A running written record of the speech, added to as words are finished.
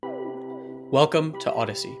Welcome to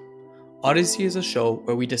Odyssey. Odyssey is a show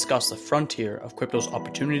where we discuss the frontier of crypto's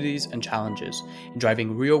opportunities and challenges in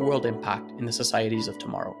driving real-world impact in the societies of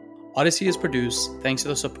tomorrow. Odyssey is produced thanks to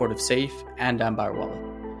the support of Safe and Ambire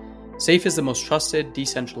Wallet. Safe is the most trusted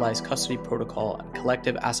decentralized custody protocol and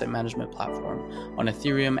collective asset management platform on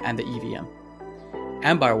Ethereum and the EVM.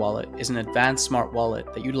 Ambire Wallet is an advanced smart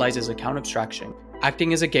wallet that utilizes account abstraction,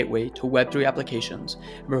 acting as a gateway to Web3 applications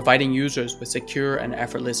and providing users with secure and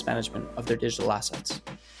effortless management of their digital assets.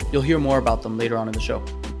 You'll hear more about them later on in the show.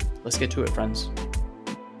 Let's get to it, friends.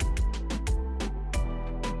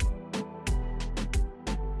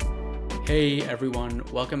 Hey everyone,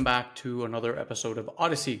 welcome back to another episode of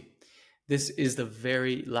Odyssey. This is the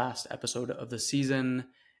very last episode of the season,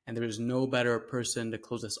 and there is no better person to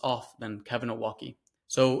close this off than Kevin Owocki.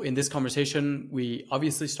 So in this conversation, we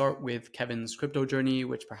obviously start with Kevin's crypto journey,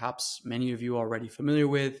 which perhaps many of you are already familiar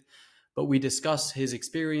with, but we discuss his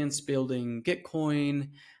experience building Gitcoin,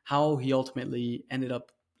 how he ultimately ended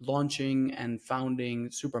up launching and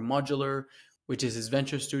founding Super Modular, which is his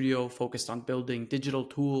venture studio focused on building digital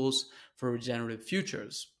tools for regenerative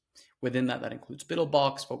futures. Within that includes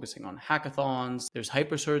BiddleBox, focusing on hackathons. There's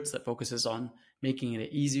HyperCerts that focuses on making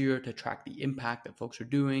it easier to track the impact that folks are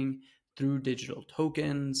doing through digital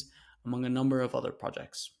tokens, among a number of other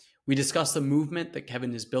projects. We discuss the movement that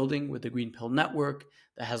Kevin is building with the Greenpilling network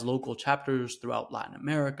that has local chapters throughout Latin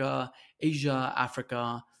America, Asia,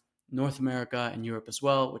 Africa, North America, and Europe as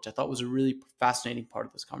well, which I thought was a really fascinating part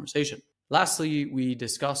of this conversation. Lastly, we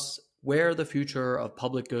discuss where the future of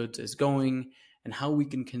public goods is going and how we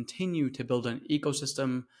can continue to build an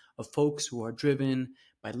ecosystem of folks who are driven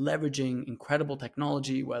by leveraging incredible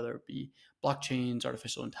technology, whether it be blockchains,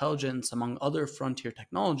 artificial intelligence, among other frontier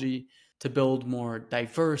technology, to build more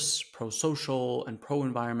diverse, pro-social, and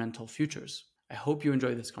pro-environmental futures. I hope you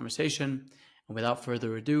enjoy this conversation. And without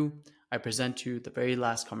further ado, I present to you the very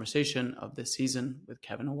last conversation of this season with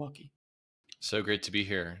Kevin Owocki. So great to be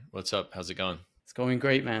here. What's up? How's it going? It's going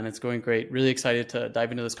great, man. It's going great. Really excited to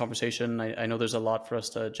dive into this conversation. I know there's a lot for us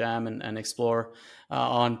to jam and explore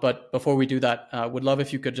on. But before we do that, would love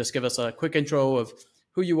if you could just give us a quick intro of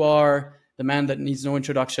who you are, the man that needs no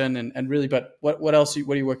introduction, and really, but what else,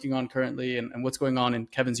 what are you working on currently, and what's going on in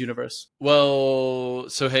Kevin's universe? Well,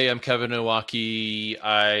 so hey, I'm Kevin Owocki.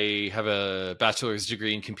 I have a bachelor's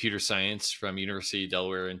degree in computer science from University of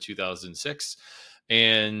Delaware in 2006.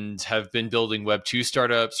 And have been building Web 2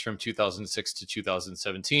 startups from 2006 to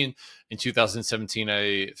 2017. In 2017,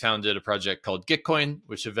 I founded a project called Gitcoin,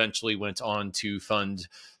 which eventually went on to fund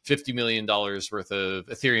 $50 million worth of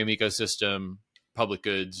Ethereum ecosystem, public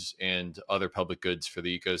goods, and other public goods for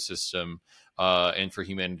the ecosystem and for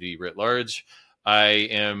humanity writ large. I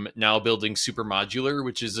am now building Super Modular,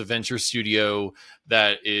 which is a venture studio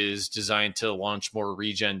that is designed to launch more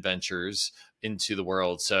regen ventures into the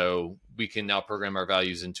world. So we can now program our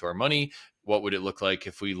values into our money. What would it look like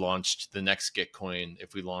if we launched the next Gitcoin,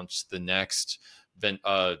 if we launched the next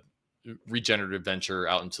regenerative venture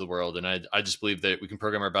out into the world? And I just believe that we can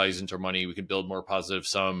program our values into our money. We can build more positive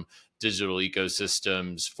sum digital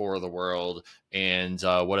ecosystems for the world. And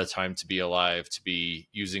what a time to be alive, to be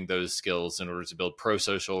using those skills in order to build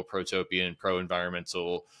pro-social, pro-topian,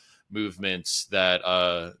 pro-environmental movements that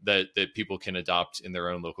people can adopt in their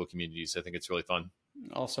own local communities. I think it's really fun.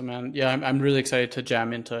 Awesome, man. Yeah, I'm really excited to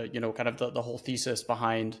jam into, kind of the whole thesis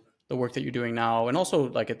behind the work that you're doing now. And also,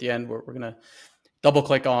 like, at the end, we're going to double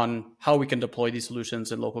click on how we can deploy these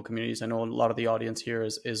solutions in local communities. I know a lot of the audience here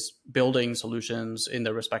is building solutions in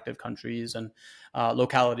their respective countries and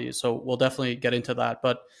localities. So we'll definitely get into that.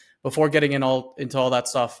 But before getting into all that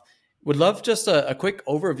stuff, would love just a quick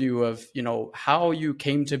overview of, how you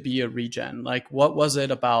came to be a regen. Like, what was it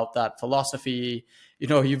about that philosophy?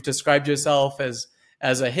 You've described yourself as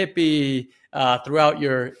a hippie throughout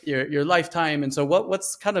your lifetime. And so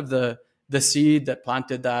what's kind of the seed that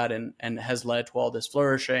planted that and has led to all this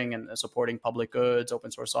flourishing and supporting public goods, open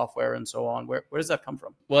source software, and so on? Where does that come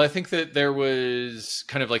from? Well, I think that there was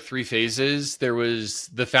kind of like three phases. There was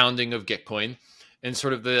the founding of Gitcoin. And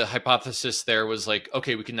sort of the hypothesis there was like,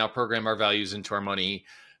 okay, we can now program our values into our money.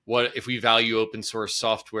 What if we value open source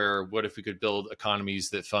software? What if we could build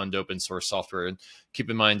economies that fund open source software? And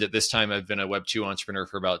keep in mind at this time, I've been a Web 2 entrepreneur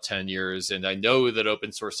for about 10 years. And I know that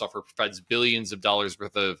open source software provides billions of dollars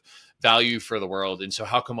worth of value for the world. And so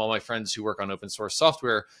how come all my friends who work on open source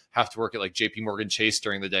software have to work at like JP Morgan Chase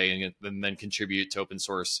during the day and then contribute to open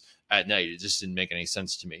source at night? It just didn't make any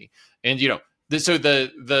sense to me. And, so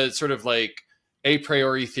the sort of like a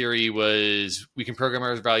priori theory was we can program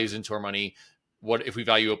our values into our money. What if we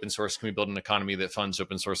value open source? Can we build an economy that funds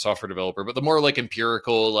open source software developer? But the more like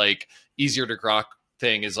empirical, like easier to grok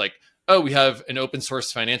thing is like, oh, we have an open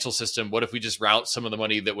source financial system. What if we just route some of the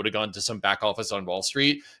money that would have gone to some back office on Wall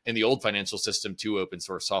Street in the old financial system to open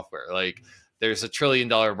source software? Like, there's $1 trillion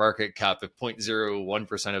market cap. If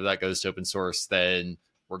 0.01% of that goes to open source, then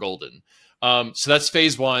we're golden. So that's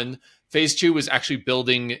phase one. Phase two was actually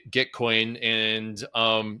building Gitcoin, and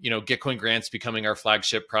Gitcoin grants becoming our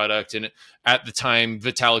flagship product. And at the time,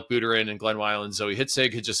 Vitalik Buterin and Glenn Weil and Zoe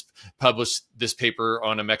Hitzig had just published this paper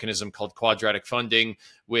on a mechanism called quadratic funding,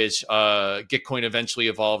 which Gitcoin eventually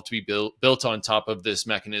evolved to be built on top of this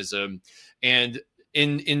mechanism. And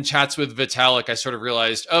in chats with Vitalik, I sort of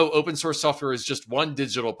realized, open source software is just one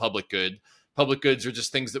digital public good. Public goods are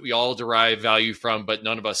just things that we all derive value from, but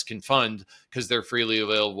none of us can fund because they're freely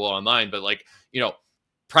available online. But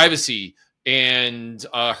privacy and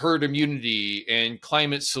herd immunity and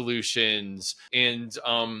climate solutions and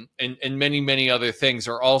many, many other things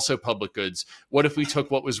are also public goods. What if we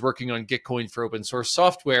took what was working on Gitcoin for open source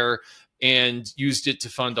software and used it to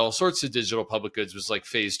fund all sorts of digital public goods? Was like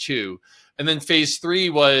phase two. And then phase three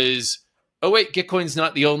was, oh wait, Gitcoin's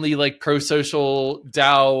not the only pro-social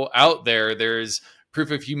DAO out there. There's Proof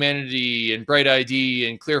of Humanity and Bright ID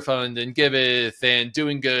and ClearFund and Giveth and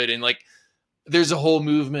Doing Good, and there's a whole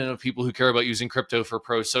movement of people who care about using crypto for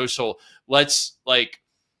pro-social. Let's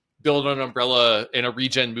build an umbrella and a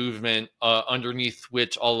regen movement underneath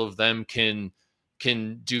which all of them can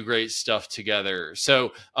do great stuff together.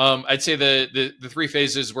 So I'd say the three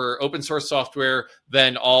phases were open source software,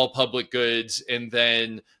 then all public goods, and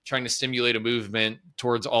then trying to stimulate a movement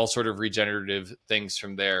towards all sort of regenerative things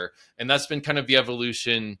from there. And that's been kind of the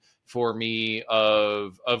evolution for me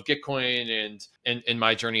of Gitcoin and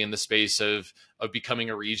my journey in the space of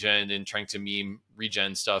becoming a regen and trying to meme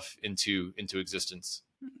regen stuff into existence.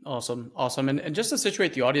 Awesome. And just to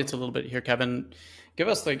situate the audience a little bit here, Kevin, give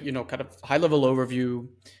us kind of high level overview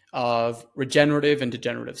of regenerative and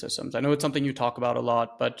degenerative systems. I know it's something you talk about a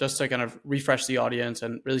lot, but just to kind of refresh the audience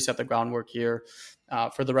and really set the groundwork here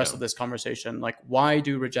for the rest of this conversation, why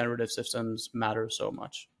do regenerative systems matter so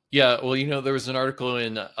much? Yeah, well, there was an article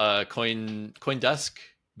in CoinDesk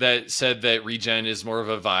that said that regen is more of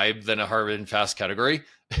a vibe than a hard and fast category.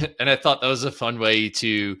 And I thought that was a fun way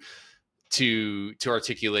to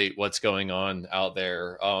articulate what's going on out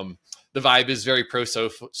there. The vibe is very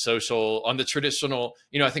pro-social. On the traditional,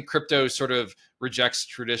 I think crypto sort of rejects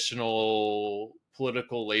traditional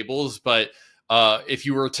political labels, but if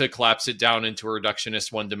you were to collapse it down into a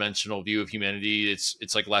reductionist, one-dimensional view of humanity,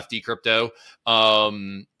 it's like lefty crypto,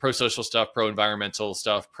 pro-social stuff, pro-environmental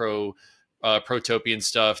stuff, protopian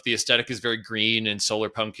stuff. The aesthetic is very green and solar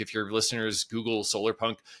punk. If your listeners Google solar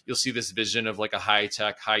punk, you'll see this vision of a high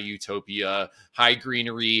tech, high utopia, high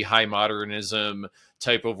greenery, high modernism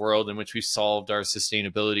type of world in which we've solved our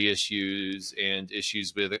sustainability issues and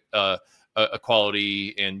issues with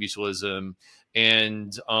equality and mutualism.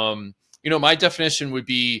 And my definition would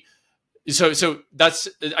be, so that's,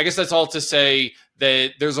 I guess that's all to say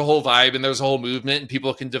that there's a whole vibe and there's a whole movement, and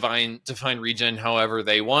people can define regen however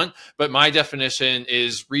they want. But my definition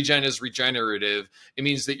is regen is regenerative. It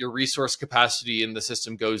means that your resource capacity in the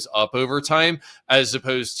system goes up over time, as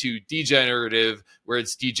opposed to degenerative, where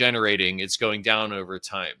it's degenerating, it's going down over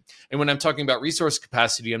time. And when I'm talking about resource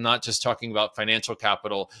capacity, I'm not just talking about financial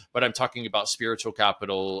capital, but I'm talking about spiritual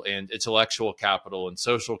capital and intellectual capital and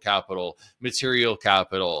social capital, material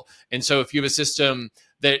capital. And so if you have a system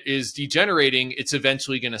that is degenerating, it's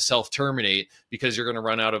eventually going to self-terminate because you're going to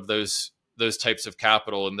run out of those types of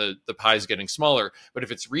capital, and the pie is getting smaller. But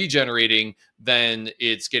if it's regenerating, then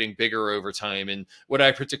it's getting bigger over time. And what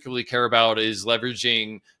I particularly care about is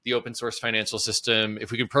leveraging the open source financial system.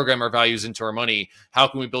 If we can program our values into our money, how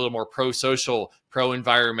can we build a more pro-social,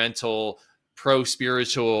 pro-environmental,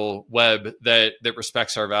 pro-spiritual web that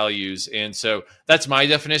respects our values? And so that's my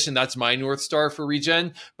definition. That's my North Star for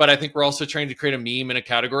regen. But I think we're also trying to create a meme in a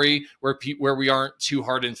category where we aren't too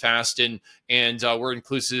hard and fast, and we're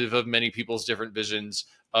inclusive of many people's different visions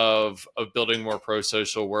of building a more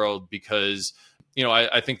pro-social world, because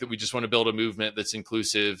I think that we just want to build a movement that's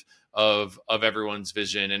inclusive of everyone's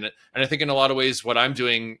vision. And I think in a lot of ways, what I'm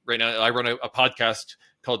doing right now, I run a podcast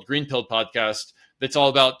called Greenpilling Podcast that's all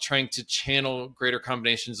about trying to channel greater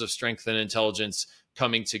combinations of strength and intelligence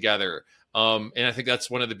coming together. And I think that's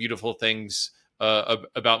one of the beautiful things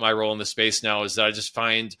about my role in the space now, is that I just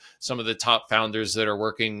find some of the top founders that are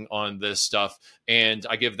working on this stuff, and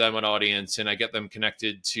I give them an audience, and I get them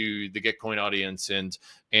connected to the Gitcoin audience, and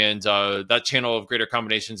that channel of greater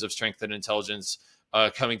combinations of strength and intelligence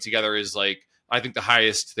coming together is I think the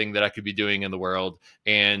highest thing that I could be doing in the world.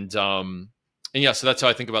 And yeah, so that's how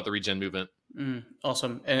I think about the regen movement.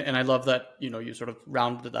 Awesome. And I love that, you sort of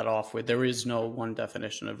rounded that off with there is no one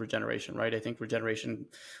definition of regeneration, right? I think regeneration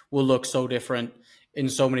will look so different in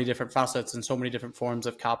so many different facets and so many different forms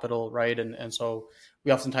of capital, right? And so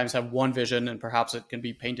we oftentimes have one vision and perhaps it can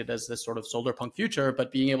be painted as this sort of solar punk future,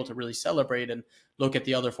 but being able to really celebrate and look at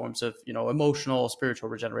the other forms of, emotional, spiritual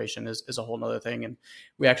regeneration is a whole nother thing. And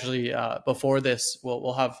we actually, before this,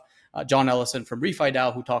 we'll have John Ellison from Refi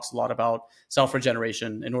DAO, who talks a lot about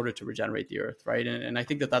self-regeneration in order to regenerate the earth, right? And I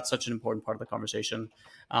think that that's such an important part of the conversation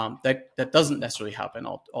that doesn't necessarily happen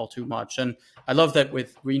all too much. And I love that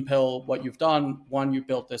with Greenpill, what you've done, one, you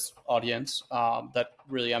built this audience that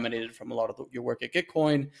really emanated from a lot of your work at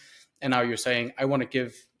Gitcoin. And now you're saying, I want to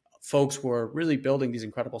give folks who are really building these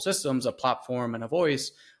incredible systems a platform and a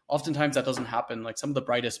voice. Oftentimes that doesn't happen. Like some of the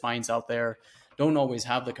brightest minds out there don't always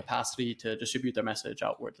have the capacity to distribute their message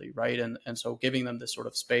outwardly, right? And so giving them this sort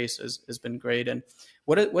of space has been great. And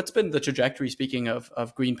what's been the trajectory, speaking of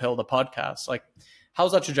Greenpill, the podcast? Like,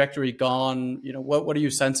 how's that trajectory gone? What are you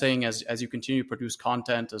sensing as you continue to produce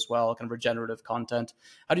content as well, kind of regenerative content?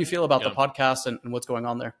 How do you feel about the podcast and what's going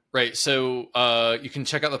on there? Right. So you can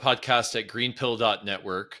check out the podcast at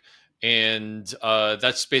greenpill.network. And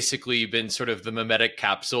that's basically been sort of the mimetic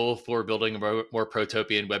capsule for building a more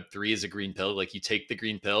protopian Web3 as a green pill. Like you take the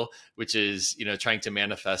green pill, which is, trying to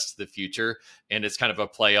manifest the future. And it's kind of a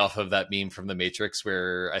play off of that meme from the Matrix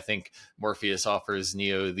where I think Morpheus offers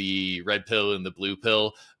Neo the red pill and the blue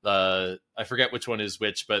pill. I forget which one is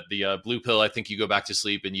which, but the blue pill, I think you go back to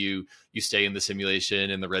sleep and you stay in the simulation,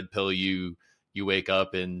 and the red pill, you wake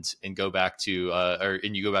up and go back to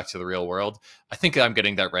and you go back to the real world. I think I'm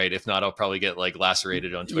getting that right. If not, I'll probably get like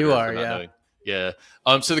lacerated on Twitter. You are, yeah. Yeah.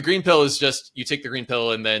 So the green pill is just, you take the green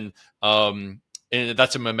pill and then and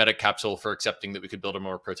that's a mimetic capsule for accepting that we could build a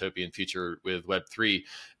more protopian future with Web3.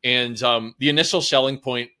 And the initial shelling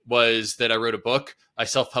point was that I wrote a book. I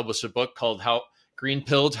self-published a book called Green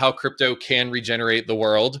Pilled, How Crypto Can Regenerate the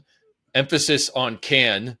World. Emphasis on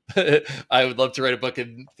can. I would love to write a book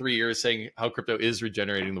in 3 years saying how crypto is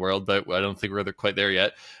regenerating the world, but I don't think we're quite there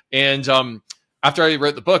yet. And after I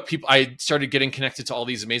wrote the book, I started getting connected to all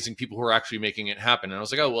these amazing people who are actually making it happen. And I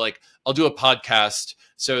was like, oh, well, I'll do a podcast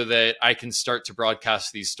so that I can start to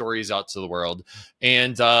broadcast these stories out to the world.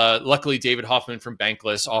 And luckily, David Hoffman from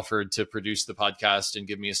Bankless offered to produce the podcast and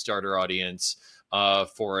give me a starter audience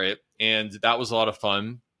for it. And that was a lot of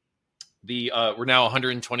fun. We're now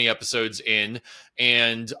 120 episodes in,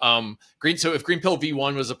 and so if Greenpill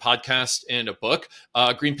V1 was a podcast and a book,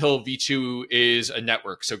 Greenpill V2 is a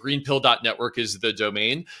network. So greenpill.network is the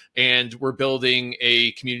domain, and we're building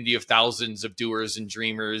a community of thousands of doers and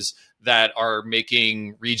dreamers that are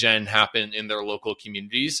making regen happen in their local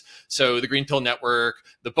communities. So the Greenpill network,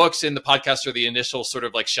 the books and the podcast are the initial sort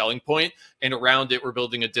of like shelling point. And around it, we're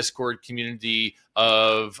building a Discord community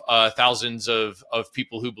of thousands of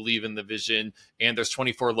people who believe in the vision. And there's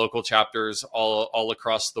 24 local chapters all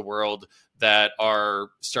across the world that are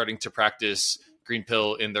starting to practice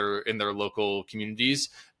Greenpill in their local communities.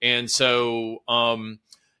 And so,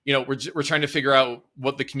 we're trying to figure out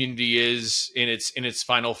what the community is in its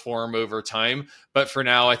final form over time. But for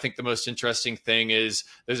now, I think the most interesting thing is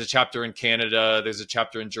there's a chapter in Canada, there's a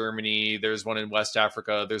chapter in Germany, there's one in West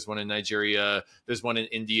Africa, there's one in Nigeria, there's one in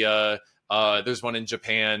India, there's one in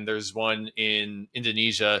Japan, there's one in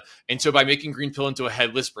Indonesia. And so by making Greenpill into a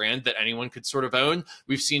headless brand that anyone could sort of own,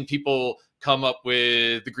 we've seen people come up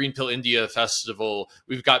with the Greenpill India Festival.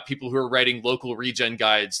 We've got people who are writing local regen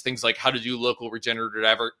guides, things like how to do local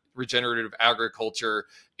regenerative agriculture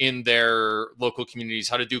in their local communities,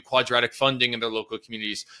 how to do quadratic funding in their local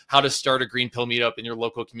communities, how to start a Greenpill meetup in your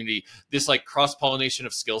local community. This like cross-pollination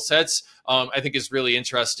of skill sets, I think is really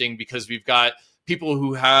interesting because we've got people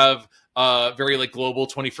who have very like global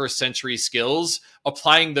 21st century skills,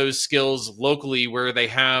 applying those skills locally where they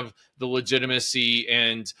have the legitimacy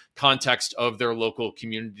and context of their local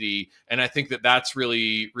community. And I think that that's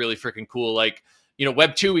really, really freaking cool. Like,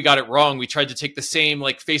 Web 2, we got it wrong. We tried to take the same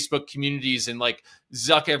like Facebook communities and like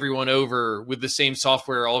zuck everyone over with the same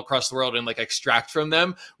software all across the world and like extract from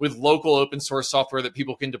them with local open source software that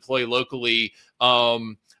people can deploy locally.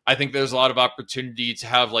 I think there's a lot of opportunity to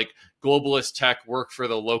have like globalist tech work for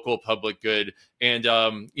the local public good. And,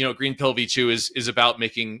 Greenpill V2 is about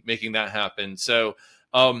making that happen. So,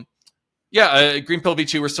 Greenpill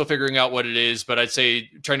V2, we're still figuring out what it is, but I'd say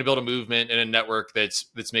trying to build a movement and a network that's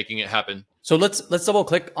making it happen. So let's double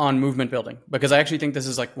click on movement building, because I actually think this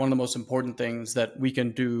is like one of the most important things that we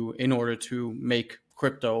can do in order to make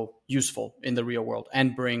crypto useful in the real world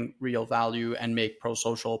and bring real value and make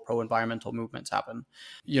pro-social, pro-environmental movements happen.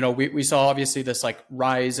 We saw obviously this like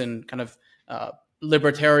rise in kind of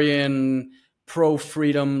libertarian pro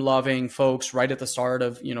freedom loving folks right at the start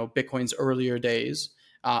of, Bitcoin's earlier days.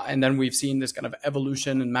 And then we've seen this kind of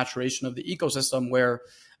evolution and maturation of the ecosystem where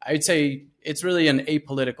I'd say it's really an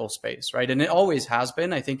apolitical space, right? And it always has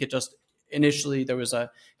been. I think it just initially there was a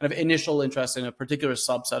kind of initial interest in a particular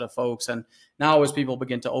subset of folks. And now as people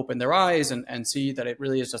begin to open their eyes and see that it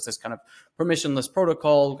really is just this kind of permissionless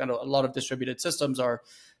protocol, kind of a lot of distributed systems are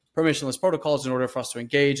permissionless protocols in order for us to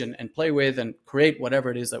engage and play with and create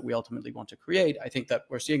whatever it is that we ultimately want to create. I think that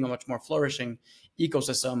we're seeing a much more flourishing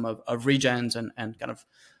ecosystem of regens and kind of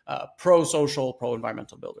pro-social,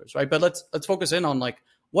 pro-environmental builders, right? But let's focus in on like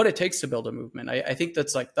what it takes to build a movement. I think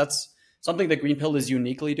that's something that Greenpill is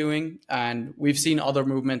uniquely doing. And we've seen other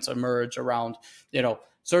movements emerge around,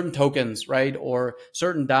 certain tokens, right? Or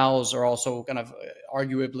certain DAOs are also kind of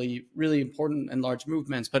arguably really important and large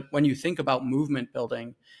movements. But when you think about movement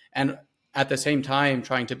building and at the same time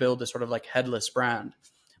trying to build this sort of like headless brand,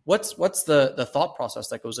 what's the thought process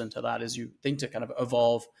that goes into that as you think to kind of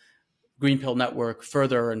evolve Greenpill network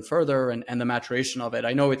further and further and the maturation of it?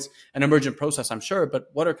 I know it's an emergent process, I'm sure, but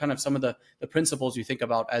what are kind of some of the principles you think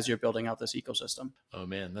about as you're building out this ecosystem? Oh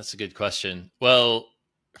man, that's a good question. Well,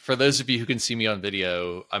 for those of you who can see me on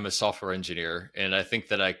video, I'm a software engineer, and I think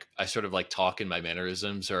that I sort of like talk in my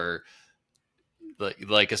mannerisms or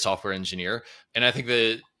like a software engineer. And I think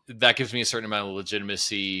that gives me a certain amount of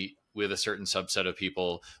legitimacy with a certain subset of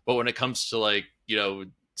people. But when it comes to like,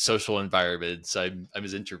 social environments, I'm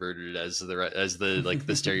as introverted as the like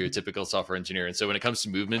the stereotypical software engineer. And so when it comes to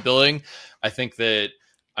movement building, I think that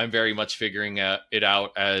I'm very much figuring it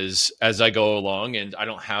out as I go along, and I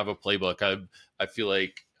don't have a playbook. I feel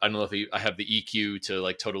like I don't know if I have the EQ to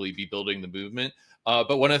like totally be building the movement.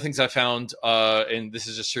 But one of the things I found, and this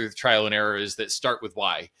is just through trial and error, is that start with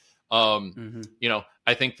why.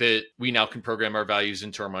 I think that we now can program our values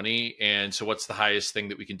into our money. And so what's the highest thing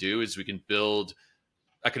that we can do is we can build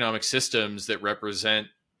economic systems that represent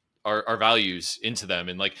our values into them.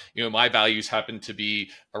 And like, my values happen to be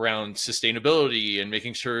around sustainability and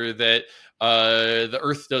making sure that the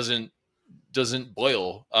earth doesn't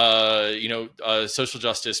boil, social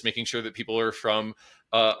justice, making sure that people are from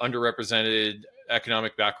underrepresented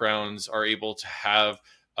economic backgrounds are able to have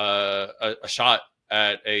a shot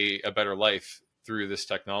at a better life through this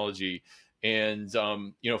technology. And,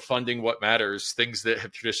 funding what matters, things that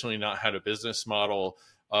have traditionally not had a business model,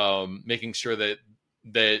 making sure that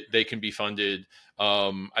they can be funded.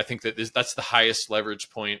 I think that that's the highest leverage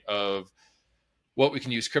point of what we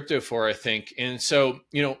can use crypto for, I think. And so,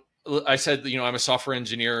 I said, I'm a software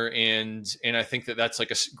engineer, and I think that that's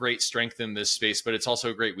like a great strength in this space, but it's also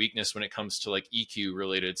a great weakness when it comes to like EQ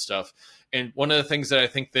related stuff. And one of the things that I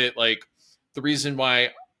think that like the reason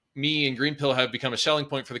why me and Greenpill have become a selling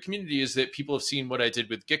point for the community is that people have seen what I did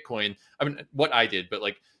with Gitcoin. I mean, what I did, but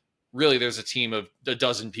like really there's a team of a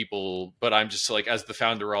dozen people, but I'm just like, as the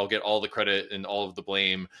founder, I'll get all the credit and all of the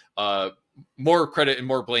blame, more credit and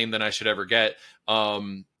more blame than I should ever get.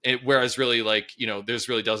 Whereas really like, there's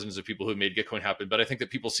really dozens of people who made Gitcoin happen, but I think that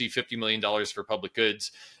people see $50 million for public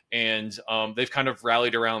goods, and they've kind of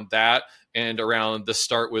rallied around that and around the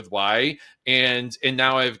start with why. And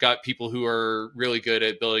now I've got people who are really good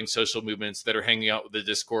at building social movements that are hanging out with the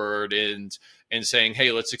Discord and saying,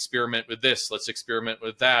 hey, let's experiment with this, let's experiment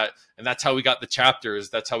with that. And that's how we got the chapters.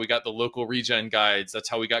 That's how we got the local regen guides. That's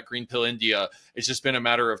how we got Greenpill India. It's just been a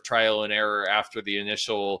matter of trial and error after the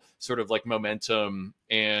initial sort of like momentum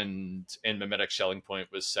and mimetic shelling point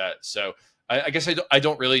was set. So I guess I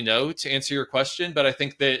don't really know to answer your question, but I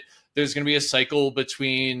think that there's going to be a cycle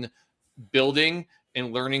between building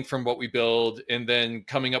and learning from what we build and then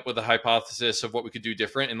coming up with a hypothesis of what we could do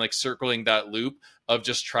different and like circling that loop of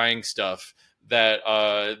just trying stuff that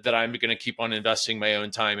I'm going to keep on investing my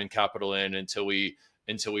own time and capital in until we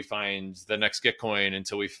find the next Gitcoin,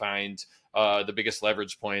 until we find the biggest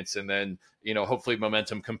leverage points. And then, hopefully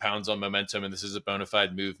momentum compounds on momentum. And this is a bona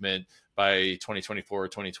fide movement by 2024 or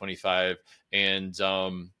 2025. And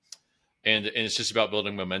it's just about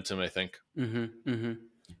building momentum, I think. Mm-hmm, mm-hmm.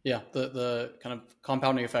 Yeah, the kind of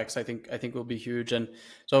compounding effects, I think will be huge. And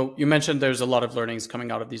so you mentioned there's a lot of learnings coming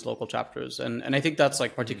out of these local chapters, and I think that's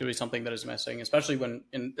like particularly something that is missing, especially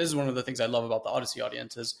and this is one of the things I love about the Odisea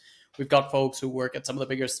audience is we've got folks who work at some of the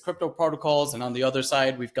biggest crypto protocols, and on the other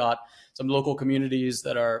side we've got some local communities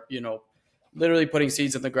that are literally putting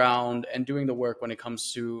seeds in the ground and doing the work when it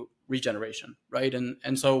comes to regeneration, right?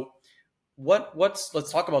 And so let's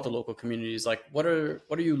talk about the local communities. Like, what are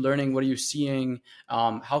you learning? What are you seeing?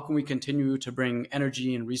 How can we continue to bring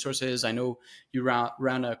energy and resources? I know you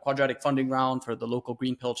ran a quadratic funding round for the local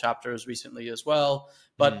Greenpill chapters recently as well.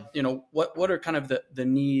 But what are kind of the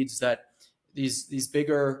needs that these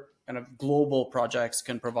bigger kind of global projects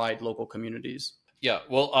can provide local communities? Yeah,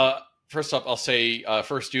 well, first off, I'll say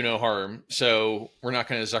first, do no harm. So we're not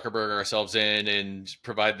going to Zuckerberg ourselves in and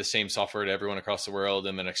provide the same software to everyone across the world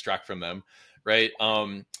and then extract from them, right?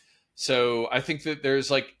 So I think that there's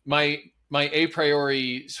like my a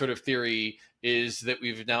priori sort of theory is that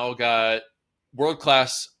we've now got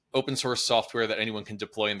world-class open source software that anyone can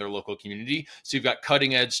deploy in their local community. So you've got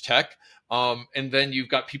cutting edge tech, and then you've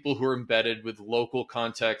got people who are embedded with local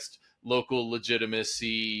context, local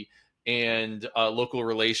legitimacy, and local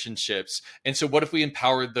relationships. And so what if we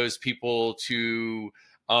empowered those people to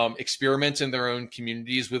experiment in their own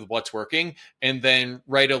communities with what's working, and then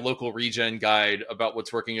write a local regen guide about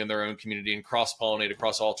what's working in their own community and cross-pollinate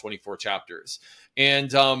across all 24 chapters.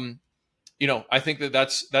 And I think that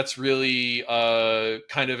that's really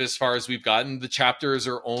kind of as far as we've gotten. The chapters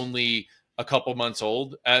are only a couple months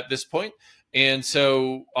old at this point. And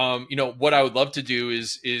so, what I would love to do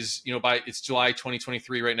is it's July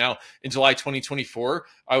 2023 right now. In July 2024,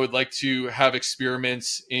 I would like to have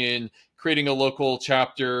experiments in creating a local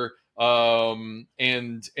chapter, and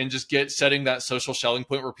just setting that social selling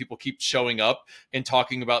point where people keep showing up and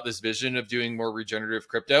talking about this vision of doing more regenerative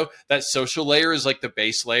crypto. That social layer is like the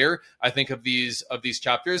base layer, I think, of these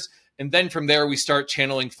chapters. And then from there, we start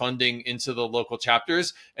channeling funding into the local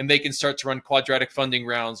chapters, and they can start to run quadratic funding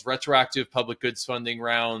rounds, retroactive public goods funding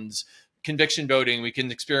rounds, conviction voting. We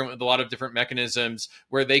can experiment with a lot of different mechanisms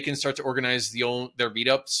where they can start to organize their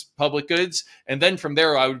meetups, public goods. And then from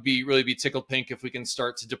there, I would really be tickled pink if we can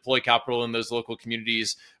start to deploy capital in those local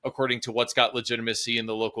communities according to what's got legitimacy in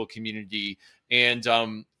the local community, and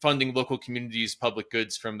funding local communities' public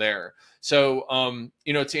goods from there. So,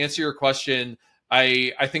 to answer your question,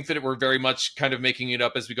 I think that we're very much kind of making it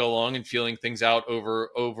up as we go along and feeling things out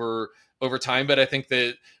over time. But I think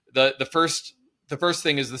that the first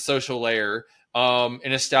thing is the social layer,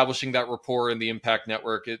 and establishing that rapport in the impact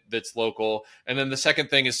network that's local. And then the second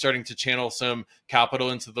thing is starting to channel some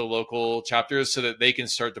capital into the local chapters so that they can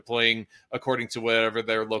start deploying according to whatever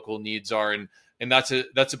their local needs are. And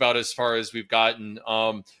that's about as far as we've gotten.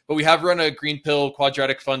 But we have run a Greenpill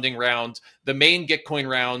quadratic funding round. The main Gitcoin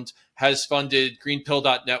round has funded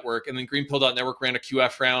Greenpill.network, and then Greenpill.network ran a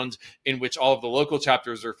QF round in which all of the local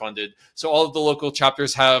chapters are funded. So all of the local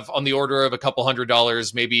chapters have on the order of a couple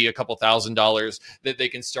 $100, maybe a couple $1,000 that they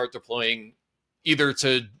can start deploying either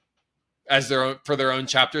for their own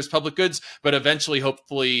chapters public goods, but eventually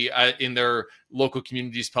hopefully in their local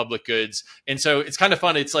communities public goods. And so it's kind of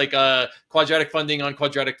fun. It's like quadratic funding on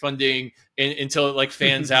quadratic funding until it like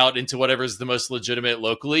fans out into whatever is the most legitimate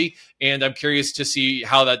locally. And I'm curious to see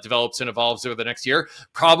how that develops and evolves over the next year.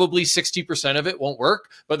 Probably 60% of it won't work,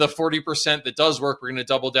 but the 40% that does work, we're going to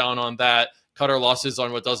double down on that, cut our losses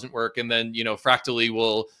on what doesn't work, and then fractally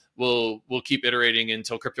we'll keep iterating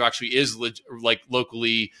until crypto actually is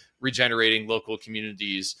locally regenerating local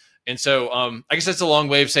communities. And so I guess that's a long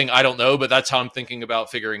way of saying I don't know, but that's how I'm thinking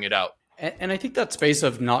about figuring it out. And I think that space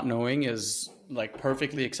of not knowing is like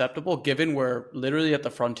perfectly acceptable, given we're literally at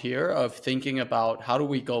the frontier of thinking about how do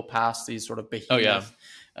we go past these sort of behemoth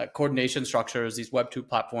coordination structures, these Web2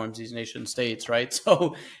 platforms, these nation states, right?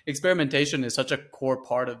 So experimentation is such a core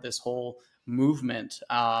part of this whole movement,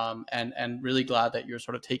 and really glad that you're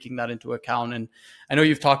sort of taking that into account. And I know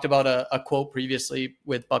you've talked about a quote previously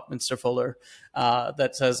with Buckminster Fuller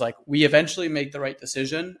that says like, we eventually make the right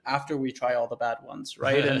decision after we try all the bad ones,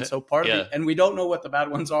 right? And so part of it, and we don't know what the bad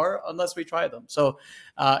ones are unless we try them. So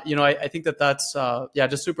I think that's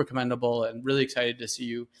just super commendable, and really excited to see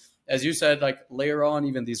you, as you said, like layer on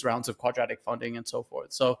even these rounds of quadratic funding and so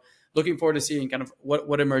forth. So looking forward to seeing kind of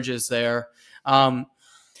what emerges there.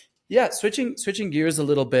 Switching gears a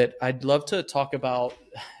little bit, I'd love to talk about,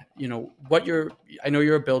 I know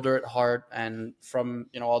you're a builder at heart, and from,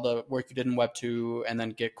 all the work you did in Web2 and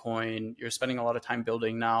then Gitcoin, you're spending a lot of time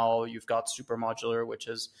building now. You've got Super Modular, which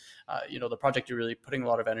is, the project you're really putting a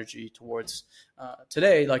lot of energy towards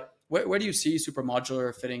today. Like, where do you see Super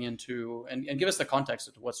Modular fitting into, and give us the context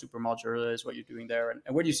of what Super Modular is, what you're doing there,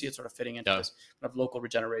 and where do you see it sort of fitting into this kind of local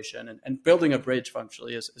regeneration and building a bridge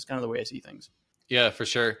functionally is kind of the way I see things. Yeah, for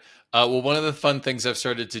sure. Well, one of the fun things I've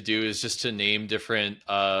started to do is just to name different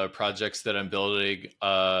projects that I'm building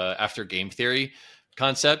after game theory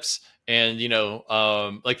concepts. And,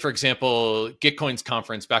 like, for example, Gitcoin's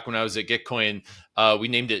conference, back when I was at Gitcoin, we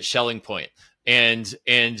named it Shelling Point. And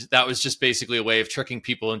that was just basically a way of tricking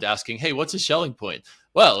people into asking, hey, what's a Shelling Point?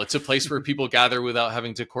 Well, it's a place where people gather without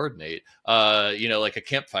having to coordinate. Like a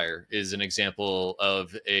campfire is an example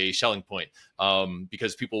of a Schelling point,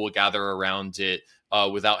 because people will gather around it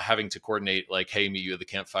without having to coordinate, like, hey, meet you at the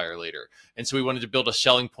campfire later. And so we wanted to build a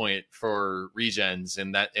Schelling point for regens,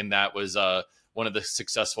 and that was one of the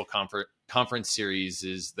successful conference series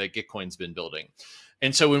is that Gitcoin's been building.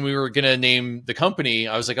 And so when we were going to name the company,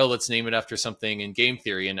 I was like, oh, let's name it after something in game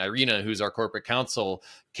theory. And Irina, who's our corporate counsel,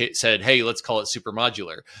 said, hey, let's call it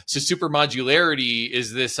supermodular. So supermodularity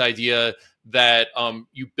is this idea that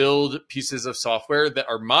you build pieces of software that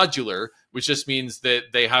are modular, which just means that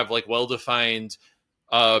they have like well-defined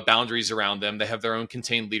boundaries around them. They have their own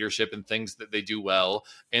contained leadership and things that they do well.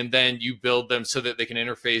 And then you build them so that they can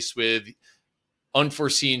interface with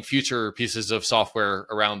unforeseen future pieces of software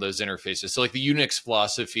around those interfaces. So like the Unix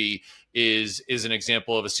philosophy is an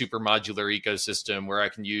example of a super modular ecosystem where I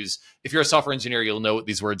can use, if you're a software engineer, you'll know what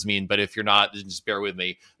these words mean, but if you're not, then just bear with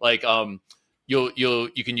me. Like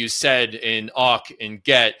you can use sed and awk and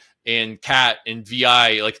get and cat and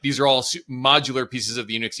vi. Like these are all modular pieces of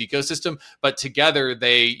the Unix ecosystem, but together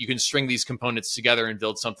you can string these components together and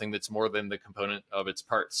build something that's more than the component of its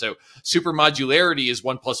parts. So super modularity is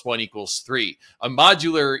 1 + 1 = 3. A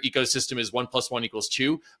modular ecosystem is 1 + 1 =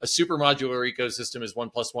 2. A super modular ecosystem is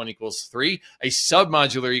 1 + 1 = 3. A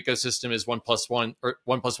submodular ecosystem is 1 + 1 or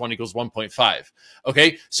 1 + 1 = 1.5.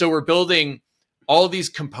 Okay, so we're building all of these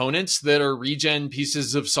components that are regen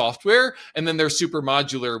pieces of software, and then they're super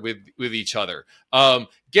modular with each other.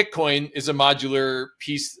 Gitcoin is a modular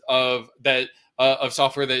piece of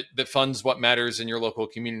software that funds what matters in your local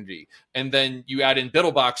community. And then you add in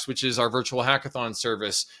BittleBox, which is our virtual hackathon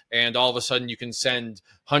service, and all of a sudden you can send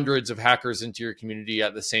hundreds of hackers into your community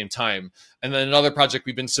at the same time. And then another project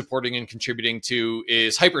we've been supporting and contributing to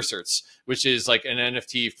is Hypercerts, which is like an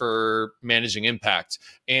NFT for managing impact.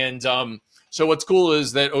 And so what's cool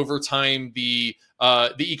is that over time, the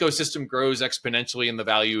ecosystem grows exponentially in the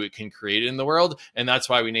value it can create in the world, and that's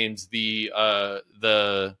why we named the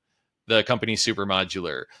company Super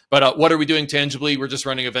Modular. But what are we doing tangibly? We're just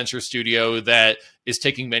running a venture studio that is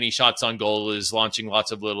taking many shots on goal, is launching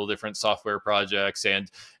lots of little different software projects,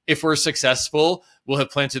 and if we're successful, we'll have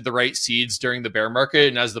planted the right seeds during the bear market,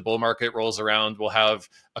 and as the bull market rolls around, we'll have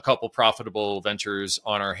a couple profitable ventures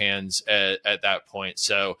on our hands at that point.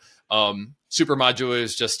 So Super Modular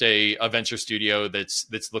is just a venture studio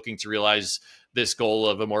that's looking to realize this goal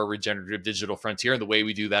of a more regenerative digital frontier. And the way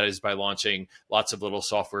we do that is by launching lots of little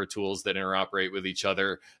software tools that interoperate with each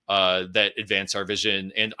other, that advance our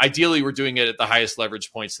vision. And ideally, we're doing it at the highest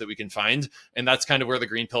leverage points that we can find. And that's kind of where the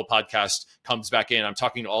Greenpill podcast comes back in. I'm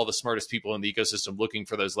talking to all the smartest people in the ecosystem looking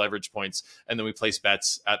for those leverage points. And then we place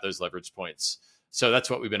bets at those leverage points. So that's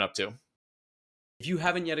what we've been up to. If you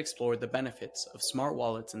haven't yet explored the benefits of smart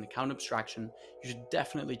wallets and account abstraction, you should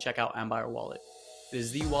definitely check out Ambire Wallet. It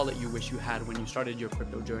is the wallet you wish you had when you started your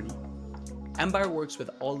crypto journey. Ambire works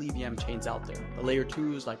with all EVM chains out there, the layer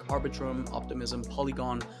 2s like Arbitrum, Optimism,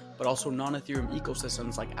 Polygon, but also non-Ethereum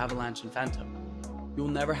ecosystems like Avalanche and Phantom. You'll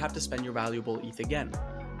never have to spend your valuable ETH again,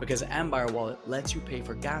 because Ambire Wallet lets you pay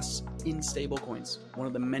for gas in stablecoins, one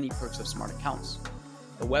of the many perks of smart accounts.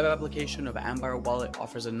 The web application of Ambire Wallet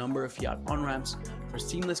offers a number of fiat on-ramps for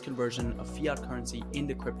seamless conversion of fiat currency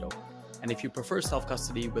into crypto. And if you prefer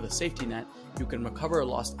self-custody with a safety net, you can recover a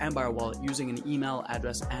lost Ambire Wallet using an email,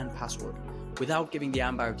 address, and password, without giving the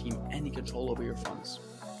Ambire team any control over your funds.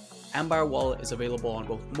 Ambire Wallet is available on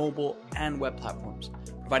both mobile and web platforms,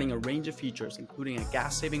 providing a range of features including a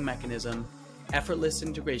gas-saving mechanism, effortless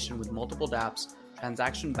integration with multiple dApps,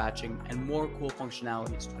 transaction batching, and more cool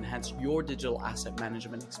functionalities to enhance your digital asset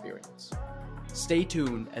management experience. Stay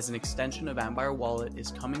tuned, as an extension of Ambire Wallet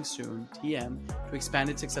is coming soon, TM, to expand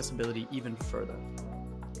its accessibility even further.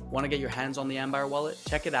 Want to get your hands on the Ambire Wallet?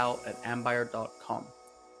 Check it out at ambire.com.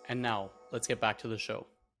 And now, let's get back to the show.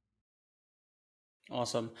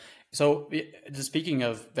 Awesome. So, just speaking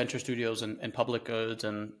of venture studios and public goods,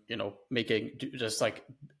 and making just like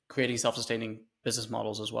creating self-sustaining business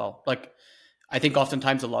models as well. Like, I think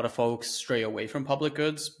oftentimes a lot of folks stray away from public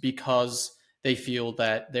goods because they feel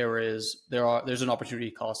that there's an opportunity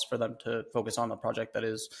cost for them to focus on a project that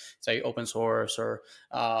is, say, open source or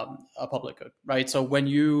a public good, right? So when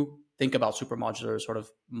you think about super modular sort of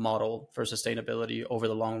model for sustainability over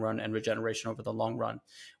the long run and regeneration over the long run,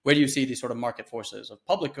 where do you see these sort of market forces of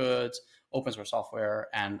public goods, open source software,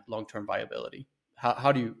 and long-term viability?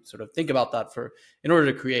 How do you sort of think about that in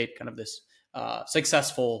order to create kind of this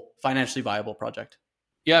successful, financially viable project?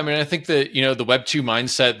 Yeah, I mean, I think that, the Web 2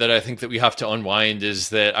 mindset that I think that we have to unwind is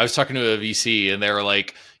that I was talking to a VC and they were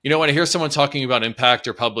like, when I hear someone talking about impact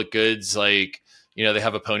or public goods, like they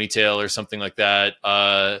have a ponytail or something like that.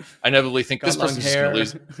 I inevitably think this person's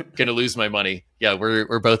just going to lose my money. Yeah,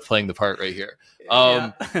 we're both playing the part right here.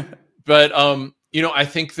 Yeah. But I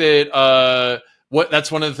think that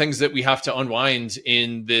that's one of the things that we have to unwind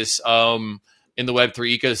in this in the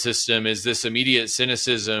Web3 ecosystem is this immediate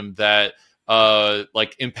cynicism that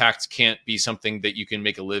like impact can't be something that you can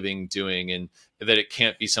make a living doing, and that it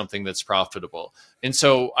can't be something that's profitable. And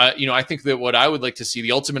so, I think that what I would like to see,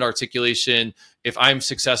 the ultimate articulation, if I'm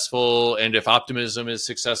successful and if Optimism is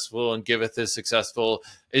successful and Giveth is successful,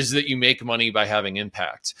 is that you make money by having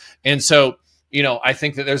impact. And so, I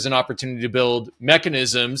think that there's an opportunity to build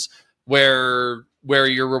mechanisms where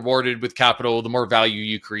you're rewarded with capital the more value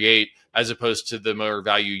you create, as opposed to the more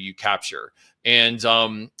value you capture. And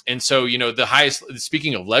so, the highest,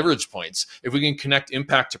 speaking of leverage points, if we can connect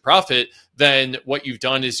impact to profit, then what you've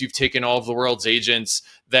done is you've taken all of the world's agents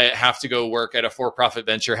that have to go work at a for-profit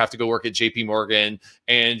venture, have to go work at JP Morgan,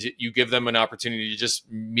 and you give them an opportunity to just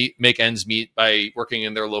make ends meet by working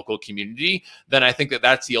in their local community. Then I think that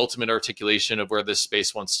that's the ultimate articulation of where this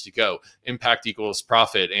space wants to go. Impact equals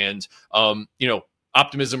profit. And,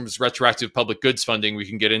 Optimism's retroactive public goods funding, we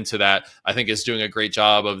can get into that, I think is doing a great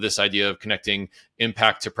job of this idea of connecting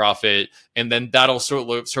impact to profit. And then that'll sort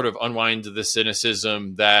of unwind the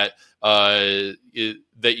cynicism that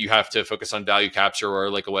that you have to focus on value capture or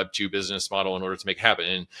like a Web2 business model in order to make it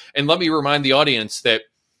happen. And let me remind the audience that,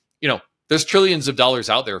 there's trillions of dollars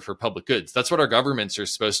out there for public goods. That's what our governments are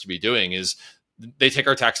supposed to be doing, is they take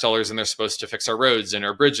our tax dollars and they're supposed to fix our roads and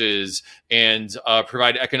our bridges and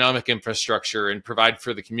provide economic infrastructure and provide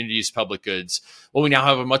for the community's public goods. Well, we now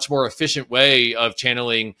have a much more efficient way of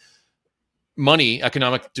channeling money,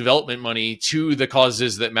 economic development money, to the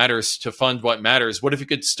causes that matters, to fund what matters. What if we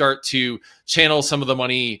could start to channel some of the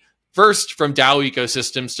money first from DAO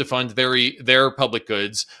ecosystems to fund their public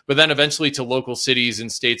goods, but then eventually to local cities and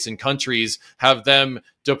states and countries, have them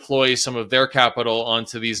deploy some of their capital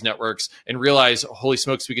onto these networks and realize, holy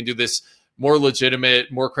smokes, we can do this more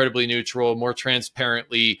legitimate, more credibly neutral, more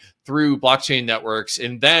transparently through blockchain networks.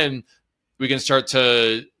 And then we can start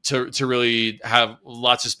to really have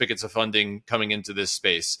lots of spigots of funding coming into this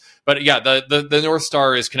space. But yeah, the North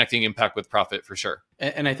Star is connecting impact with profit for sure.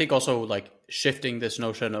 And I think also like shifting this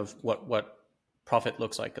notion of what profit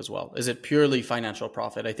looks like as well. Is it purely financial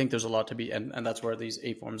profit? I think there's a lot to be, and that's where these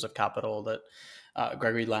 8 forms of capital that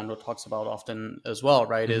Gregory Lando talks about often as well,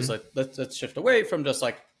 right? Mm-hmm. Is like, let's shift away from just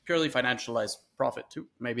like purely financialized profit to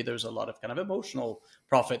maybe there's a lot of kind of emotional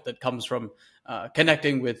profit that comes from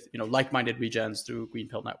connecting with, like-minded regens through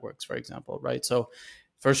Greenpill networks, for example, right? So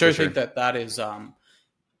for sure, I think that is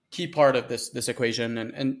key part of this equation.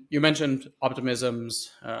 And you mentioned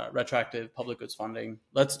Optimism's retroactive public goods funding.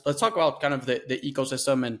 Let's talk about kind of the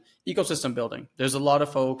ecosystem and ecosystem building. There's a lot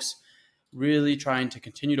of folks really trying to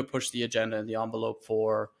continue to push the agenda and the envelope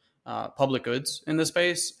for public goods in this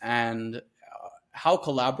space. And how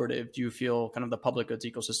collaborative do you feel kind of the public goods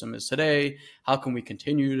ecosystem is today? How can we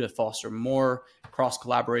continue to foster more cross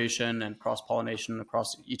collaboration and cross pollination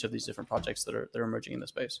across each of these different projects that are emerging in the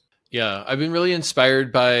space? Yeah, I've been really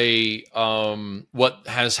inspired by what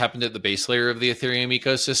has happened at the base layer of the Ethereum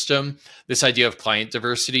ecosystem. This idea of client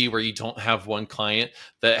diversity, where you don't have one client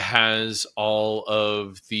that has all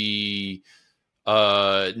of the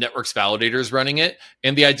networks validators running it.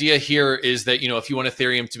 And the idea here is that, if you want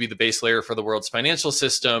Ethereum to be the base layer for the world's financial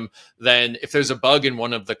system, then if there's a bug in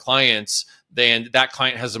one of the clients, then that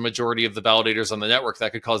client has a majority of the validators on the network.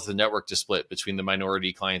 That could cause the network to split between the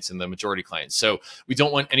minority clients and the majority clients. So we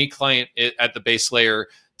don't want any client at the base layer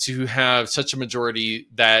to have such a majority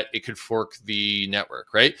that it could fork the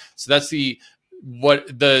network, right? So that's the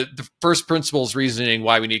first principles reasoning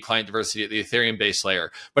why we need client diversity at the Ethereum base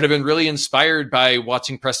layer. But I've been really inspired by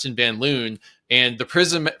watching Preston Van Loon and the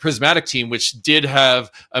Prismatic team, which did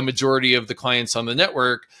have a majority of the clients on the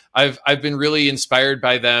network. I've been really inspired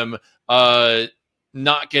by them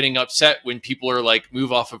not getting upset when people are like,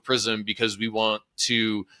 move off of Prism because we want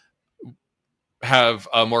to have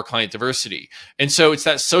more client diversity. And so it's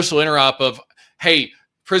that social interop of, hey,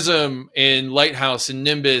 Prism and Lighthouse and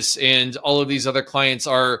Nimbus and all of these other clients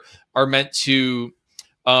are meant to,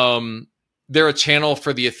 they're a channel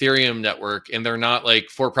for the Ethereum network, and they're not like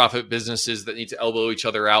for-profit businesses that need to elbow each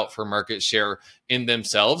other out for market share in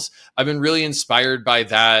themselves. I've been really inspired by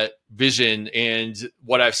that vision and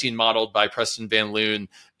what I've seen modeled by Preston Van Loon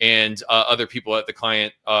and other people at the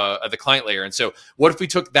client layer. And so what if we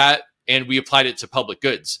took that and we applied it to public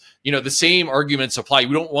goods. The same arguments apply.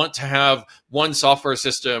 We don't want to have one software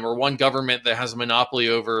system or one government that has a monopoly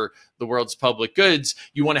over the world's public goods.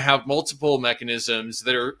 You want to have multiple mechanisms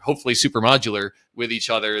that are hopefully super modular with each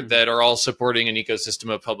other that are all supporting an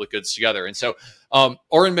ecosystem of public goods together. And so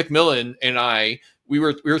Oren McMillan and we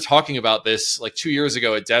were talking about this like 2 years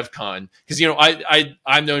ago at DevCon, because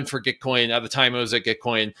I'm known for Gitcoin. At the time I was at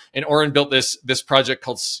Gitcoin, and Oren built this project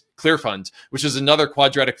called ClearFund, which is another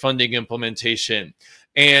quadratic funding implementation.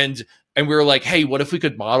 And we were like, hey, what if we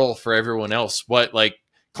could model for everyone else what like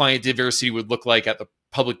client diversity would look like at the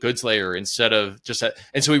public goods layer instead of just at,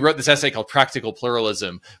 and so we wrote this essay called Practical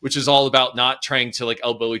Pluralism, which is all about not trying to like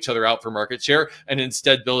elbow each other out for market share, and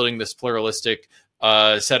instead building this pluralistic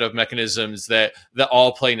set of mechanisms that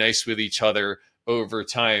all play nice with each other over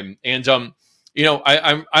time. And I'm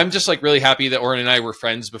just like really happy that Oren and I were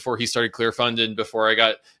friends before he started ClearFund, and before I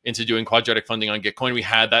got into doing quadratic funding on Gitcoin. We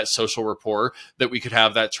had that social rapport, that we could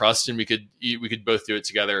have that trust, and we could both do it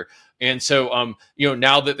together. And so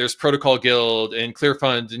now that there's Protocol Guild and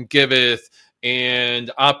ClearFund and Giveth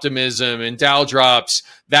and Optimism and DAO drops,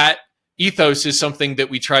 that ethos is something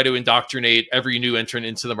that we try to indoctrinate every new entrant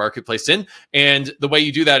into the marketplace in. And the way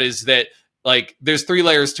you do that is that like there's 3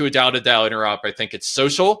 layers to a DAO interop. I think it's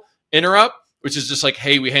social interop, which is just like,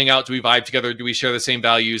 hey, we hang out, do we vibe together, do we share the same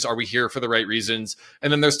values, are we here for the right reasons?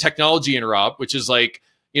 And then there's technology interop, which is like,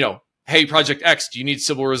 hey, Project X, do you need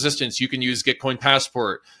Sybil resistance? You can use Gitcoin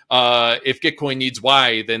Passport. If Gitcoin needs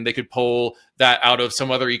Y, then they could pull that out of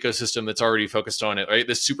some other ecosystem that's already focused on it, right?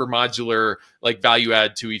 This super modular like value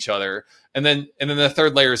add to each other. And then the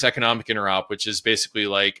third layer is economic interop, which is basically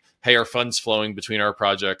like, hey, are funds flowing between our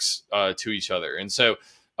projects to each other? And so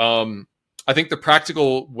I think the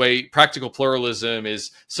practical pluralism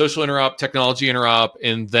is social interop, technology interop,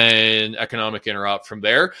 and then economic interop from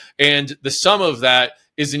there. And the sum of that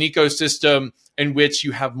is an ecosystem in which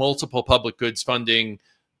you have multiple public goods funding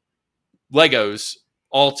Legos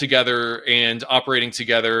all together and operating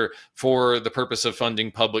together for the purpose of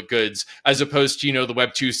funding public goods, as opposed to, the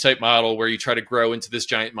Web 2 type model where you try to grow into this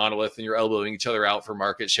giant monolith and you're elbowing each other out for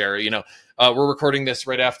market share. We're recording this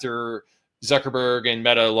right after Zuckerberg and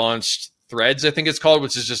Meta launched Threads, I think it's called,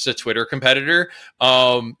 which is just a Twitter competitor.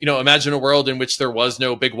 Imagine a world in which there was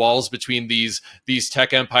no big walls between these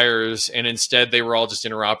tech empires, and instead they were all just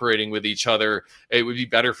interoperating with each other. It would be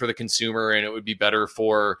better for the consumer, and it would be better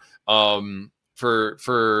for I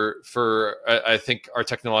think our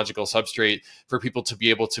technological substrate, for people to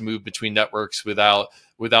be able to move between networks without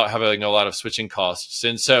having a lot of switching costs.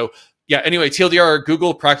 And so, yeah, anyway, TLDR,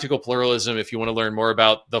 Google Practical Pluralism if you want to learn more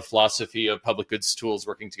about the philosophy of public goods tools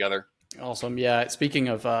working together. Awesome. Yeah. Speaking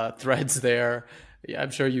of Threads there, yeah,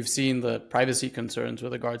 I'm sure you've seen the privacy concerns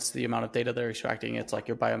with regards to the amount of data they're extracting. It's like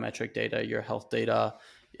your biometric data, your health data.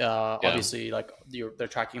 Obviously, like they're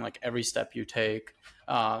tracking like every step you take.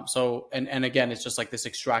 And again, it's just like this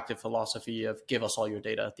extractive philosophy of give us all your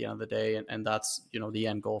data at the end of the day. And that's, the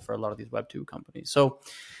end goal for a lot of these Web 2 companies. So,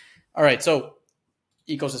 all right. So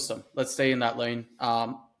ecosystem, let's stay in that lane.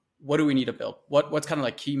 What do we need to build? What's kind of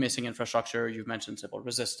like key missing infrastructure? You've mentioned Sybil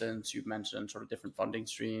resistance. You've mentioned sort of different funding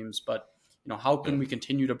streams, but how can we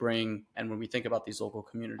continue to bring, and when we think about these local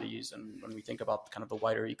communities and when we think about kind of the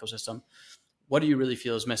wider ecosystem, what do you really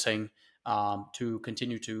feel is missing to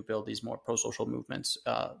continue to build these more pro-social movements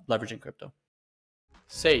leveraging crypto?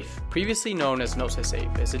 Safe, previously known as Gnosis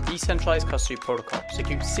Safe, is a decentralized custody protocol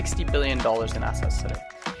securing $60 billion in assets today.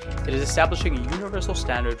 It is establishing a universal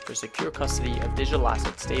standard for secure custody of digital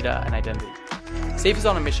assets, data, and identity. Safe is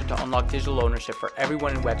on a mission to unlock digital ownership for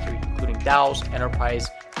everyone in Web3, including DAOs, enterprise,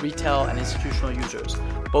 retail, and institutional users,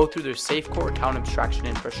 both through their Safe core account abstraction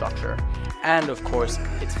infrastructure, and of course,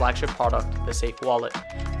 its flagship product, the Safe Wallet,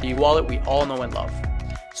 the wallet we all know and love.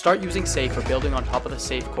 Start using Safe or building on top of the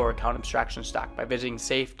Safe core account abstraction stack by visiting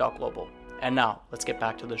safe.global. And now, let's get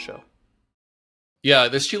back to the show. Yeah,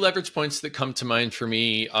 there's 2 leverage points that come to mind for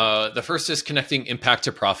me. The first is connecting impact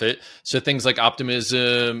to profit. So things like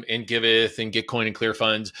Optimism and Giveth and Gitcoin and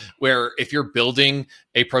ClearFund, where if you're building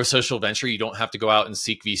a pro-social venture, you don't have to go out and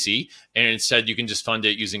seek VC. And instead, you can just fund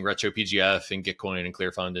it using Retro PGF and Gitcoin and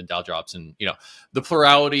ClearFund and DAO drops. And, the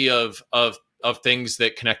plurality of things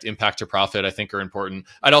that connect impact to profit, I think, are important.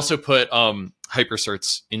 I'd also put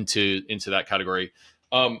hypercerts into that category.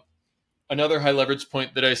 Another high leverage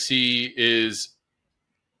point that I see is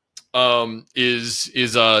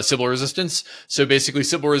Sybil resistance. So basically,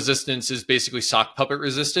 Sybil resistance is basically sock puppet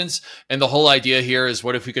resistance. And the whole idea here is,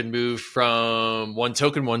 what if we could move from one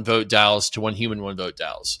token, one vote DAOs to one human, one vote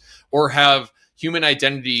DAOs, or have human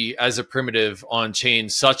identity as a primitive on chain,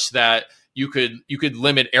 such that you could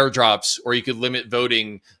limit airdrops, or you could limit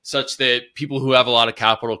voting such that people who have a lot of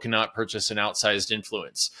capital cannot purchase an outsized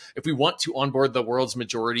influence. If we want to onboard the world's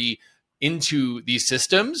majority into these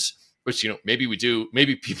systems, which, maybe we do,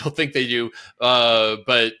 maybe people think they do,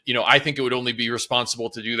 but I think it would only be responsible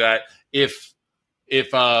to do that if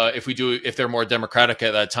they're more democratic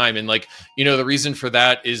at that time. And the reason for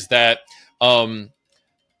that is that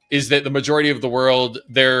the majority of the world,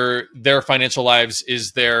 their financial lives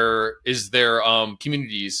is their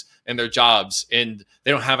communities and their jobs, and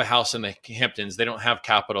they don't have a house in the Hamptons. They don't have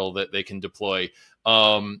capital that they can deploy.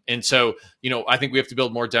 And so, I think we have to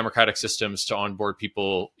build more democratic systems to onboard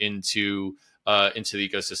people into the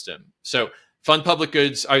ecosystem. So fund public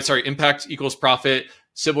goods. Impact equals profit.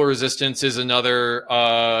 Civil resistance is another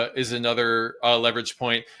leverage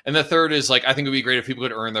point. And the third is I think it would be great if people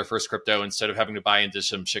could earn their first crypto instead of having to buy into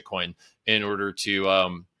some shitcoin in order to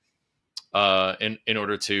get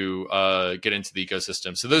into the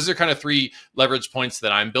ecosystem. So those are kind of three leverage points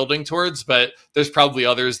that I'm building towards, but there's probably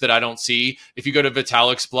others that I don't see. If you go to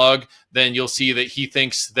Vitalik's blog, then you'll see that he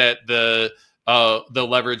thinks that the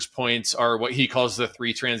leverage points are what he calls the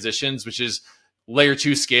three transitions, which is layer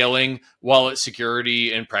 2 scaling, wallet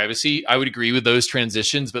security, and privacy. I would agree with those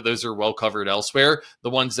transitions, but those are well covered elsewhere. The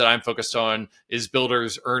ones that I'm focused on is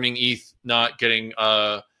builders earning ETH, not getting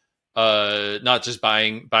not just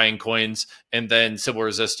buying coins, and then civil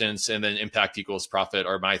resistance, and then impact equals profit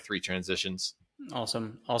are my three transitions.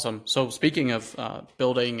 Awesome. So speaking of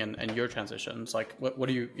building and your transitions, what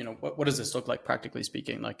do you, what does this look like practically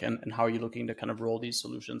speaking? And how are you looking to kind of roll these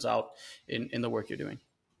solutions out in the work you're doing?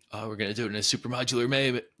 We're going to do it in a super modular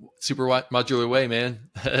way, man.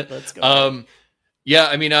 Let's go. Yeah,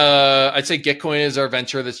 I mean, I'd say Gitcoin is our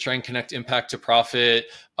venture that's trying to connect impact to profit.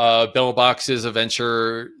 BuildBox is a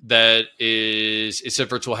venture that it's a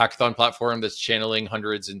virtual hackathon platform that's channeling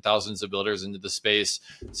hundreds and thousands of builders into the space.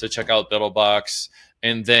 So check out BuildBox.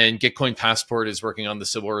 And then Gitcoin Passport is working on the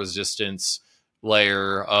civil resistance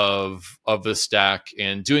layer of the stack,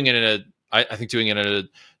 and doing it in a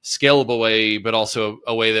scalable way, but also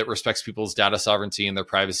a way that respects people's data sovereignty and their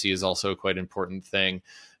privacy is also a quite important thing.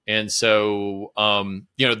 And so,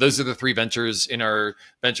 those are the three ventures in our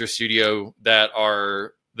venture studio that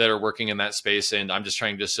are working in that space. And I'm just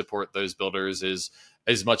trying to support those builders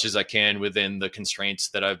as much as I can within the constraints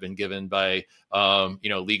that I've been given by,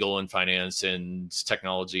 legal and finance and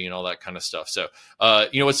technology and all that kind of stuff. So,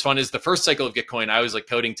 what's fun is the first cycle of Gitcoin, I was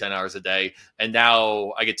coding 10 hours a day, and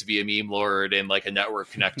now I get to be a meme lord and a network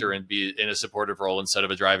connector and be in a supportive role instead of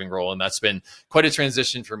a driving role. And that's been quite a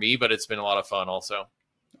transition for me, but it's been a lot of fun also.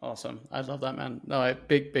 Awesome. I love that, man. No, I'm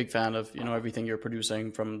big fan of, everything you're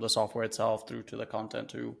producing, from the software itself through to the content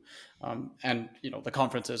to, and, the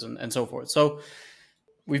conferences and so forth. So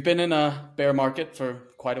we've been in a bear market for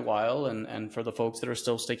quite a while, and for the folks that are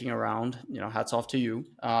still sticking around, hats off to you.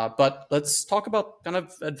 But let's talk about kind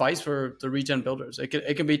of advice for the regen builders.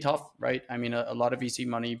 It can be tough, right? I mean, a lot of VC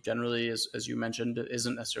money generally, as you mentioned,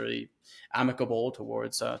 isn't necessarily amicable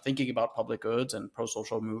towards thinking about public goods and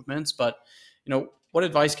pro-social movements. But, what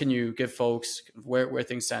advice can you give folks where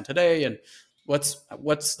things stand today, and what's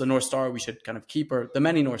the North Star we should kind of keep, or the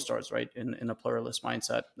many North Stars, right, in a pluralist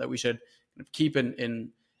mindset that we should kind of keep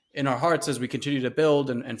in our hearts as we continue to build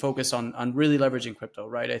and focus on really leveraging crypto,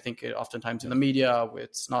 right? I think oftentimes in the media,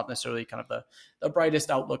 it's not necessarily kind of the brightest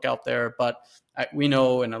outlook out there, but we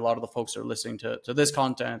know, and a lot of the folks that are listening to this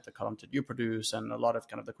content, the content you produce, and a lot of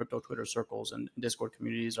kind of the crypto Twitter circles and Discord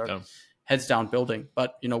communities are heads down building.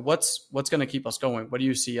 But, what's going to keep us going? What do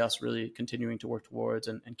you see us really continuing to work towards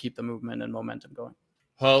and keep the movement and momentum going?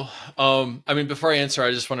 Well, before I answer,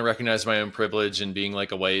 I just want to recognize my own privilege in being a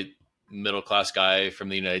white middle-class guy from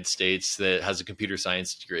the United States that has a computer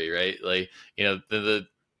science degree, right?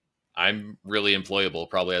 I'm really employable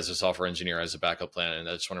probably as a software engineer, as a backup plan. And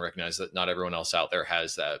I just want to recognize that not everyone else out there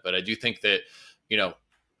has that. But I do think that,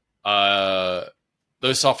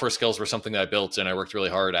 those software skills were something that I built and I worked really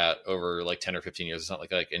hard at over 10 or 15 years. It's not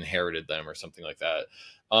like I inherited them or something like that.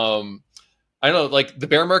 I don't know, the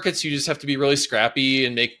bear markets, you just have to be really scrappy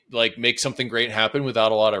and make something great happen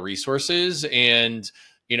without a lot of resources. And,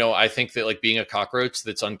 I think that being a cockroach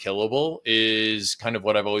that's unkillable is kind of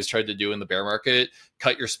what I've always tried to do in the bear market.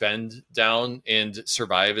 Cut your spend down and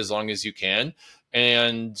survive as long as you can.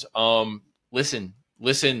 And listen,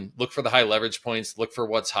 look for the high leverage points, look for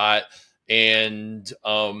what's hot, and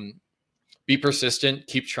be persistent,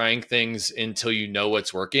 keep trying things until you know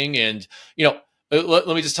what's working. And, let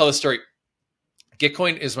me just tell this story.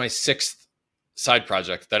 Gitcoin is my sixth side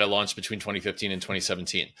project that I launched between 2015 and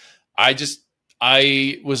 2017.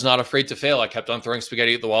 I was not afraid to fail. I kept on throwing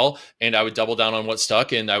spaghetti at the wall, and I would double down on what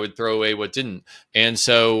stuck, and I would throw away what didn't. And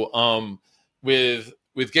so with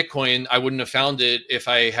Gitcoin, I wouldn't have found it if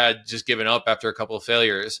I had just given up after a couple of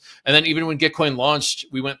failures. And then even when Gitcoin launched,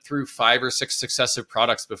 we went through 5 or 6 successive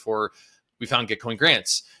products before we found Gitcoin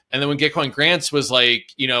Grants. And then when Gitcoin Grants was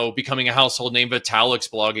like, becoming a household name, Vitalik's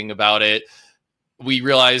blogging about it, we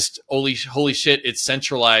realized, holy shit, it's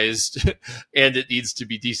centralized and it needs to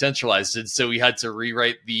be decentralized. And so we had to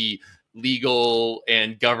rewrite the legal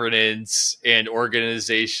and governance and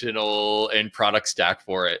organizational and product stack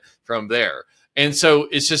for it from there. And so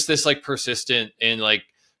it's just this like persistence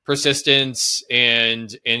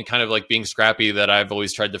and kind of like being scrappy that I've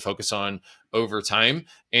always tried to focus on over time.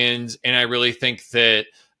 And I really think that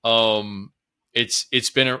it's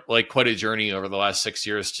been quite a journey over the last 6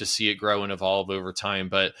 years to see it grow and evolve over time.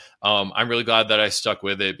 But I'm really glad that I stuck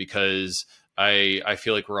with it, because I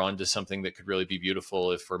feel like we're on to something that could really be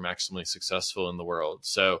beautiful if we're maximally successful in the world.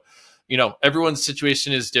 So, everyone's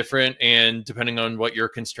situation is different, and depending on what your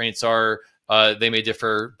constraints are, they may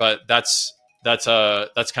differ. But that's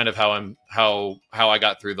kind of how I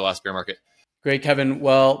got through the last bear market. Great, Kevin.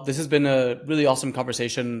 Well, this has been a really awesome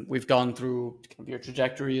conversation. We've gone through your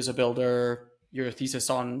trajectory as a builder, your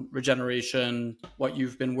thesis on regeneration, what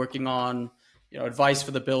you've been working on, advice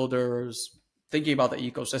for the builders, thinking about the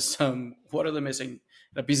ecosystem, what are the missing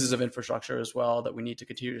pieces of infrastructure as well that we need to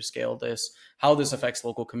continue to scale this, how this affects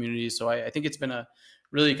local communities. So I think it's been a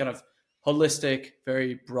really kind of holistic,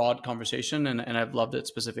 very broad conversation, and I've loved it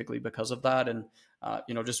specifically because of that. And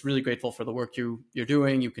just really grateful for the work you're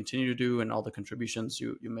doing, you continue to do, and all the contributions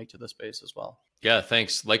you make to the space as well. Yeah,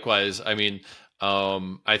 thanks. Likewise. I mean,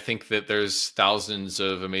 I think that there's thousands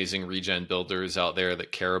of amazing regen builders out there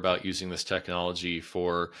that care about using this technology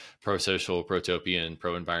for pro-social, pro-topian,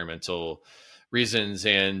 pro-environmental reasons,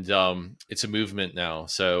 and it's a movement now.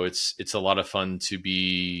 So it's a lot of fun to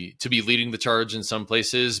be leading the charge in some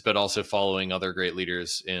places, but also following other great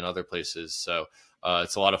leaders in other places. So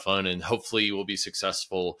it's a lot of fun, and hopefully we'll be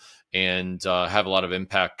successful and have a lot of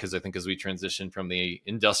impact, because I think as we transition from the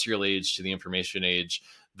industrial age to the information age,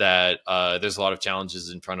 that there's a lot of challenges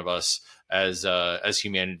in front of us as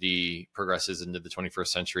humanity progresses into the 21st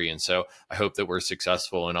century. And so I hope that we're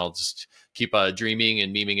successful, and I'll just keep dreaming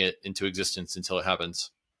and memeing it into existence until it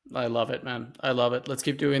happens. I love it, man. I love it. Let's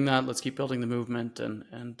keep doing that. Let's keep building the movement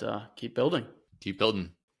and keep building. Keep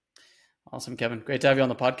building. Awesome, Kevin. Great to have you on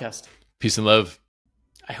the podcast. Peace and love.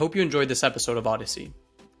 I hope you enjoyed this episode of Odyssey,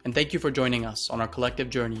 and thank you for joining us on our collective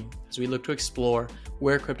journey as we look to explore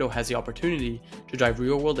where crypto has the opportunity to drive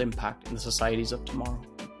real-world impact in the societies of tomorrow.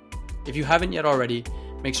 If you haven't yet already,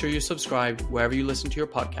 make sure you're subscribed wherever you listen to your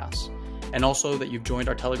podcasts, and also that you've joined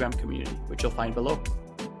our Telegram community, which you'll find below.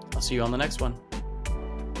 I'll see you on the next one.